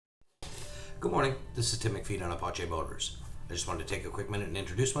Good morning, this is Tim McPhee on Apache Motors. I just wanted to take a quick minute and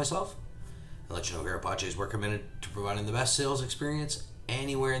introduce myself and let you know here at Apache's we're committed to providing the best sales experience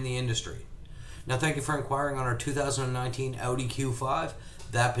anywhere in the industry. Now thank you for inquiring on our 2019 Audi Q5.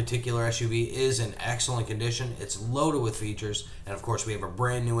 That particular SUV is in excellent condition, it's loaded with features, and of course we have a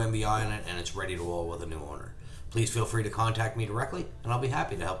brand new MBI in it and it's ready to roll with a new owner. Please feel free to contact me directly and I'll be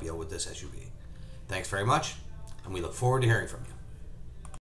happy to help you out with this SUV. Thanks very much, and we look forward to hearing from you.